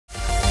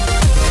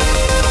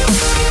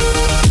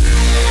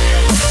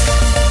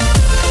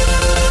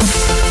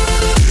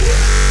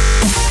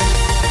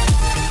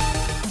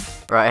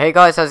Right, hey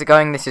guys, how's it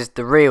going? This is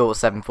the real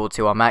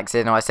 7421 Max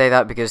here. Now I say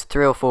that because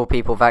 3 or 4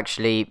 people have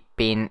actually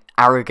been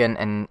arrogant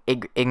and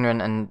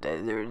ignorant, and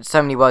there are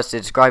so many words to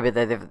describe it,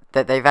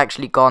 that they've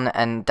actually gone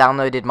and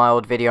downloaded my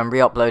old video and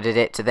re-uploaded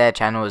it to their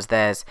channel as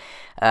theirs.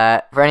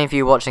 For any of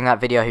you watching that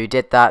video who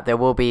did that, there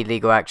will be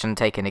legal action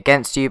taken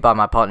against you by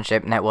my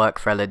partnership network,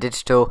 Frella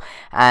Digital,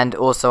 and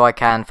also I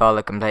can file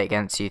a complaint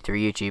against you through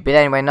YouTube. But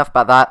anyway, enough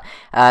about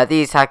that.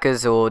 These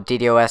hackers or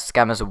DDoS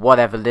scammers or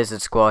whatever,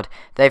 Lizard Squad,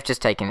 they've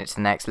just taken it to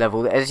the next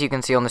level. As you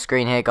can see on the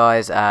screen here,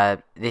 guys,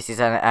 this is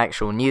an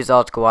actual news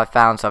article I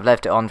found, so I've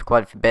left it on for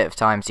quite a bit of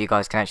time so you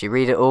guys can actually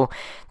read it all.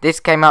 This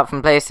came out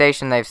from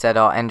PlayStation. They've said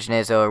our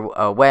engineers are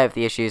aware of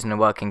the issues and are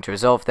working to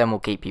resolve them. We'll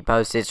keep you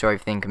posted for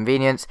everything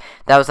convenience.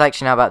 That was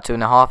actually now about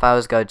 2.5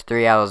 hours ago to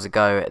 3 hours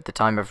ago at the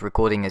time of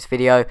recording this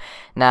video.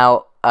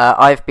 Now,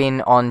 I've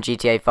been on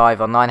GTA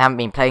 5 online, haven't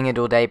been playing it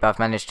all day, but I've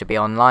managed to be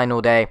online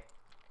all day.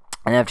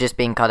 And I've just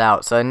been cut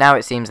out. So now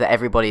it seems that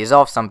everybody is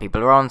off. Some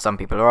people are on, some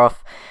people are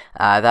off.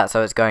 That's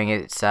how it's going.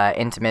 It's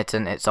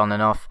intermittent, it's on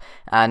and off.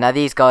 Now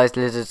these guys,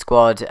 Lizard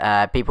Squad,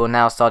 people are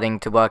now starting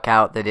to work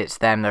out that it's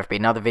them. There have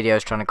been other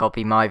videos trying to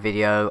copy my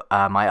video,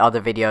 my other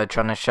video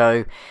trying to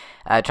show,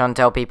 trying to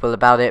tell people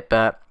about it.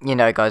 But you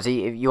know, guys,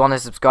 if you want to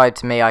subscribe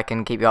to me, I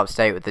can keep you up to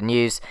date with the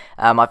news.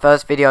 My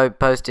first video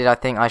posted, I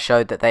think I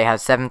showed that they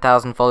had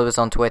 7,000 followers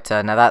on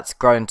Twitter. Now that's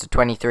grown to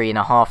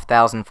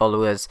 23,500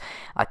 followers.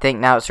 I think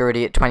now it's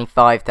already at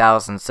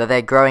 25,000. So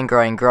they're growing.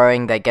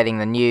 They're getting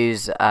the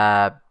news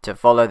to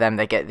follow them.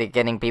 They're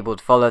getting people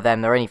to follow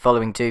them. They're only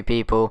following 2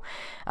 people.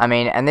 I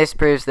mean, and this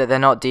proves that they're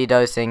not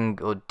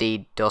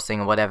DDoSing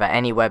or whatever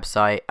any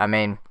website. I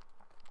mean,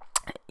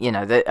 you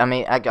know,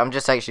 I'm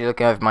just actually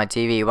looking over my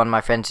TV. One of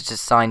my friends has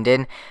just signed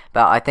in,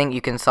 but I think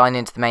you can sign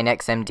into the main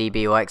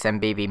XMDB or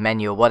XMBB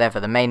menu or whatever,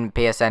 the main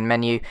PSN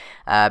menu,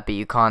 but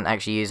you can't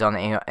actually use on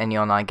any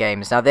online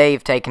games. Now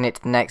they've taken it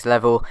to the next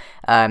level.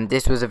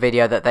 This was a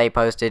video that they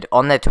posted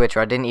on their Twitter.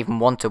 I didn't even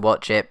want to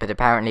watch it, but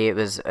apparently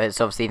it's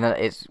obviously,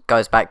 it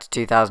goes back to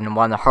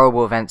 2001, the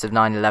horrible events of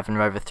 9/11,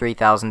 where over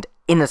 3,000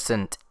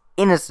 innocent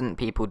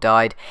people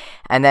died,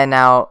 and they're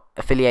now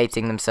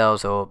affiliating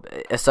themselves or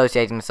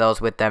associating themselves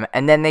with them.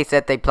 And then they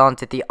said they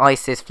planted the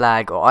ISIS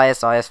flag or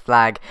ISIS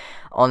flag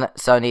on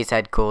Sony's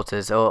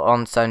headquarters or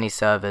on Sony's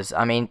servers.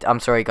 I mean, I'm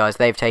sorry guys,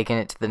 they've taken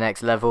it to the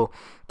next level.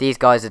 These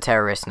guys are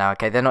terrorists now,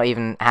 okay? They're not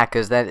even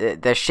hackers,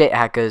 they're shit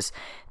hackers.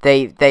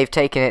 They've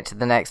taken it to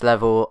the next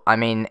level. I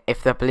mean,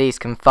 if the police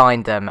can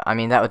find them, I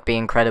mean, that would be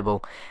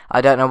incredible. I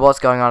don't know what's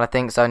going on. I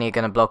think Sony are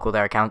going to block all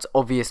their accounts,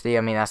 obviously.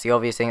 I mean, that's the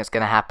obvious thing that's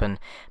going to happen.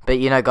 But,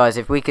 you know, guys,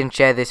 if we can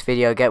share this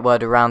video, get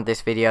word around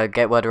this video,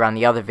 get word around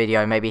the other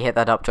video, maybe hit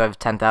that up to over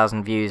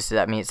 10,000 views.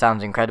 I mean, it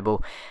sounds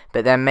incredible.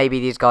 But then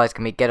maybe these guys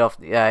can be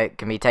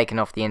taken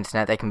off the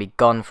internet. They can be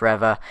gone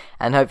forever.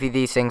 And hopefully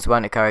these things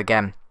won't occur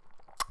again.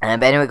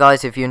 But anyway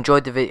guys, if you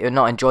enjoyed the video,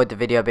 not enjoyed the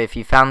video, but if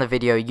you found the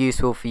video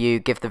useful for you,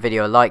 give the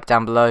video a like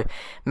down below.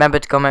 Remember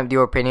to comment with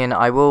your opinion.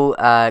 I will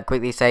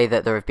quickly say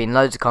that there have been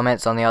loads of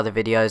comments on the other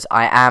videos.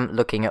 I am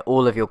looking at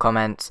all of your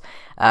comments.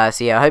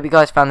 So yeah, I hope you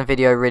guys found the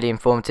video really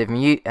informative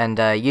and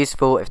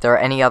useful. If there are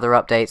any other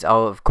updates,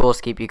 I'll of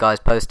course keep you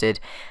guys posted.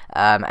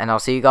 And I'll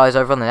see you guys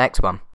over on the next one.